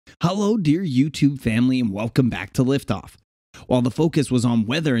Hello, dear YouTube family, and welcome back to Liftoff. While the focus was on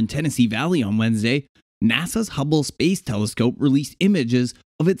weather in Tennessee Valley on Wednesday, NASA's Hubble Space Telescope released images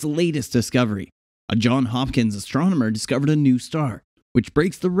of its latest discovery. A Johns Hopkins astronomer discovered a new star, which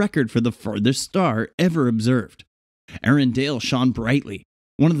breaks the record for the farthest star ever observed. Earendel shone brightly,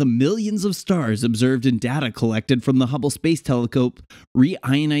 one of the millions of stars observed in data collected from the Hubble Space Telescope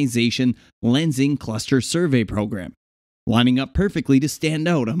Reionization Lensing Cluster Survey Program, lining up perfectly to stand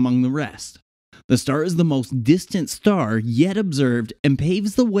out among the rest. The star is the most distant star yet observed and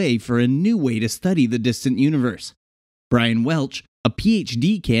paves the way for a new way to study the distant universe. Brian Welch, a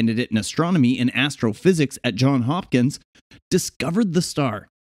PhD candidate in astronomy and astrophysics at Johns Hopkins, discovered the star.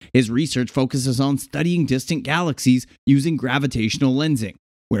 His research focuses on studying distant galaxies using gravitational lensing,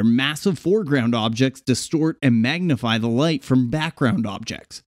 where massive foreground objects distort and magnify the light from background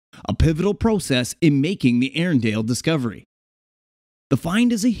objects, a pivotal process in making the Earendel discovery. The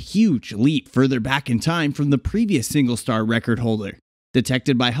find is a huge leap further back in time from the previous single-star record holder,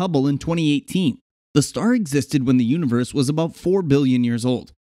 detected by Hubble in 2018. The star existed when the universe was about 4 billion years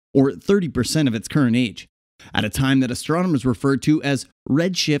old, or 30% of its current age, at a time that astronomers refer to as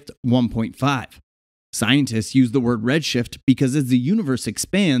redshift 1.5. Scientists use the word redshift because as the universe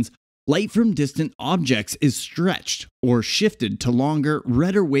expands, light from distant objects is stretched or shifted to longer,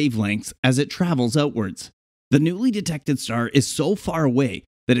 redder wavelengths as it travels outwards. The newly detected star is so far away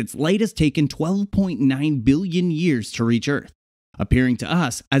that its light has taken 12.9 billion years to reach Earth, appearing to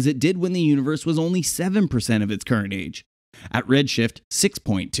us as it did when the universe was only 7% of its current age, at redshift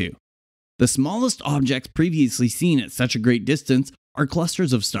 6.2. The smallest objects previously seen at such a great distance are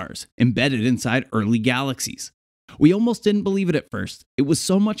clusters of stars embedded inside early galaxies. We almost didn't believe it at first. It was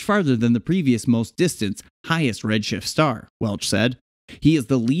so much farther than the previous most distant, highest redshift star, Welch said. He is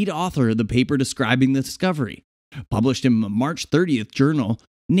the lead author of the paper describing the discovery, published in the March 30th journal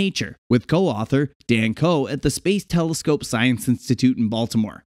Nature, with co-author Dan Coe at the Space Telescope Science Institute in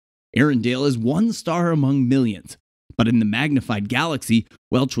Baltimore. Earendel is one star among millions, but in the magnified galaxy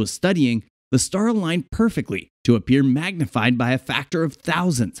Welch was studying, the star aligned perfectly to appear magnified by a factor of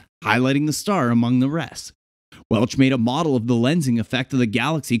thousands, highlighting the star among the rest. Welch made a model of the lensing effect of the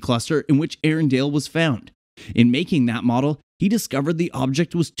galaxy cluster in which Earendel was found. In making that model, he discovered the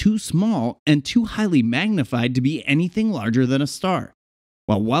object was too small and too highly magnified to be anything larger than a star.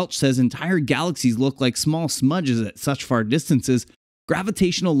 While Welch says entire galaxies look like small smudges at such far distances,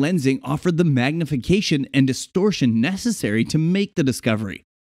 gravitational lensing offered the magnification and distortion necessary to make the discovery.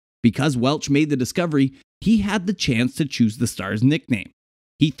 Because Welch made the discovery, he had the chance to choose the star's nickname.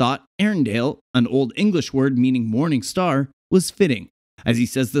 He thought Earendel, an Old English word meaning morning star, was fitting, as he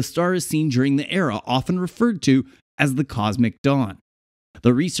says the star is seen during the era often referred to as the cosmic dawn.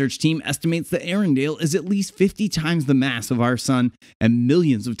 The research team estimates that Earendel is at least 50 times the mass of our Sun and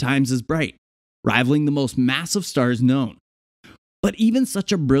millions of times as bright, rivaling the most massive stars known. But even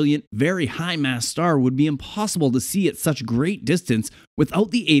such a brilliant, very high-mass star would be impossible to see at such great distance without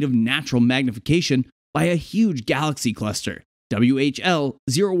the aid of natural magnification by a huge galaxy cluster, WHL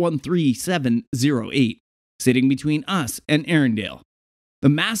 013708, sitting between us and Earendel. The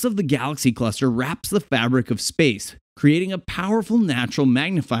mass of the galaxy cluster wraps the fabric of space, creating a powerful natural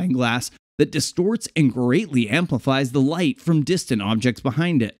magnifying glass that distorts and greatly amplifies the light from distant objects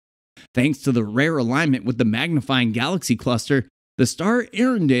behind it. Thanks to the rare alignment with the magnifying galaxy cluster, the star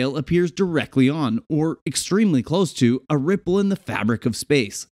Earendel appears directly on, or extremely close to, a ripple in the fabric of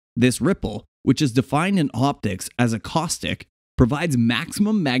space. This ripple, which is defined in optics as a caustic, provides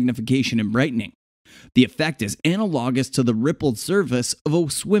maximum magnification and brightening. The effect is analogous to the rippled surface of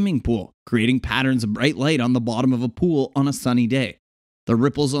a swimming pool, creating patterns of bright light on the bottom of a pool on a sunny day. The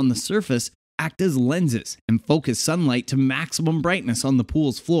ripples on the surface act as lenses and focus sunlight to maximum brightness on the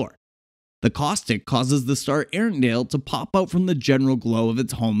pool's floor. The caustic causes the star Earendel to pop out from the general glow of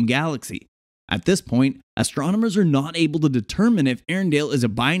its home galaxy. At this point, astronomers are not able to determine if Earendel is a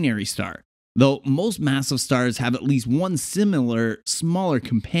binary star, though most massive stars have at least one similar, smaller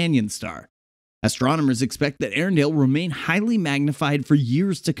companion star. Astronomers expect that Earendel will remain highly magnified for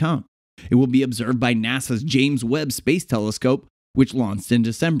years to come. It will be observed by NASA's James Webb Space Telescope, which launched in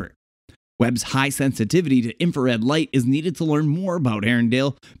December. Webb's high sensitivity to infrared light is needed to learn more about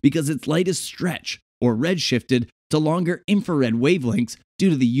Earendel because its light is stretched, or redshifted, to longer infrared wavelengths due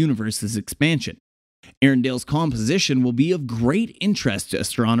to the universe's expansion. Earendel's composition will be of great interest to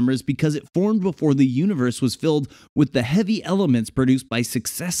astronomers because it formed before the universe was filled with the heavy elements produced by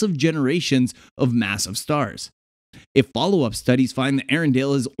successive generations of massive stars. If follow-up studies find that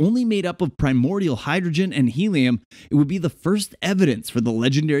Earendel is only made up of primordial hydrogen and helium, it would be the first evidence for the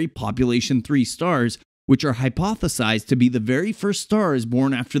legendary population 3 stars, which are hypothesized to be the very first stars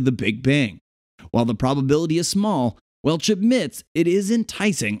born after the Big Bang. While the probability is small, Welch admits it is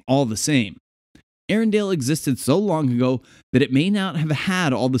enticing all the same. Earendel existed so long ago that it may not have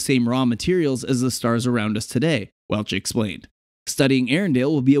had all the same raw materials as the stars around us today, Welch explained. Studying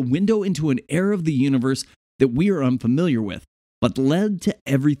Earendel will be a window into an era of the universe that we are unfamiliar with, but led to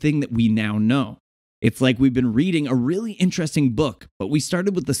everything that we now know. It's like we've been reading a really interesting book, but we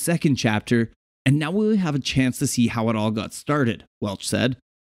started with the second chapter, and now we have a chance to see how it all got started, Welch said.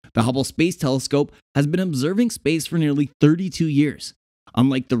 The Hubble Space Telescope has been observing space for nearly 32 years.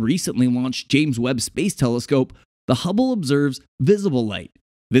 Unlike the recently launched James Webb Space Telescope, the Hubble observes visible light.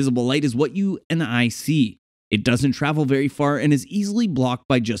 Visible light is what you and I see. It doesn't travel very far and is easily blocked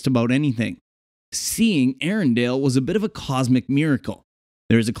by just about anything. Seeing Earendel was a bit of a cosmic miracle.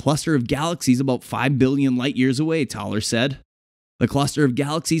 There is a cluster of galaxies about 5 billion light years away, Thaler said. The cluster of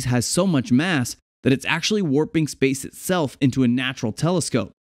galaxies has so much mass that it's actually warping space itself into a natural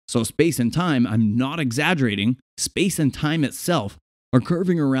telescope. So space and time, I'm not exaggerating, space and time itself are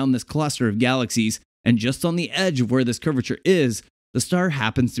curving around this cluster of galaxies, and just on the edge of where this curvature is, the star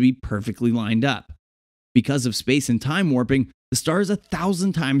happens to be perfectly lined up. Because of space and time warping, the star is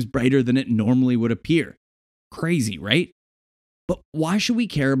 1,000 times brighter than it normally would appear. Crazy, right? But why should we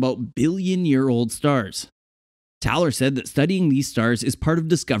care about billion-year-old stars? Thaler said that studying these stars is part of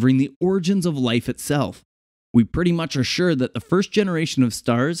discovering the origins of life itself. We pretty much are sure that the first generation of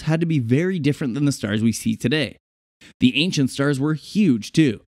stars had to be very different than the stars we see today. The ancient stars were huge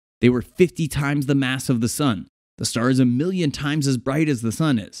too. They were 50 times the mass of the sun. The star is 1,000,000 times as bright as the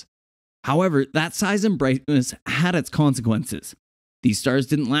sun is. However, that size and brightness had its consequences. These stars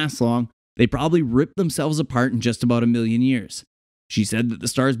didn't last long. They probably ripped themselves apart in just about 1,000,000 years. She said that the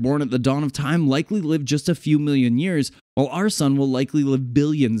stars born at the dawn of time likely lived just a few million years, while our sun will likely live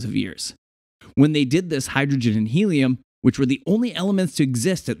billions of years. When they did this, hydrogen and helium, which were the only elements to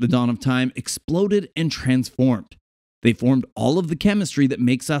exist at the dawn of time, exploded and transformed. They formed all of the chemistry that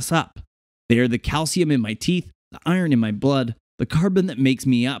makes us up. They are the calcium in my teeth, the iron in my blood, the carbon that makes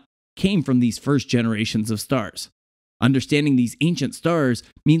me up, came from these first generations of stars. Understanding these ancient stars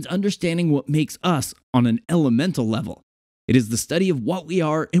means understanding what makes us on an elemental level. It is the study of what we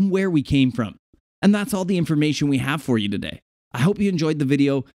are and where we came from. And that's all the information we have for you today. I hope you enjoyed the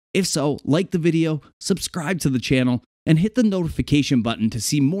video. If so, like the video, subscribe to the channel, and hit the notification button to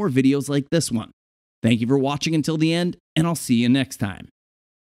see more videos like this one. Thank you for watching until the end, and I'll see you next time.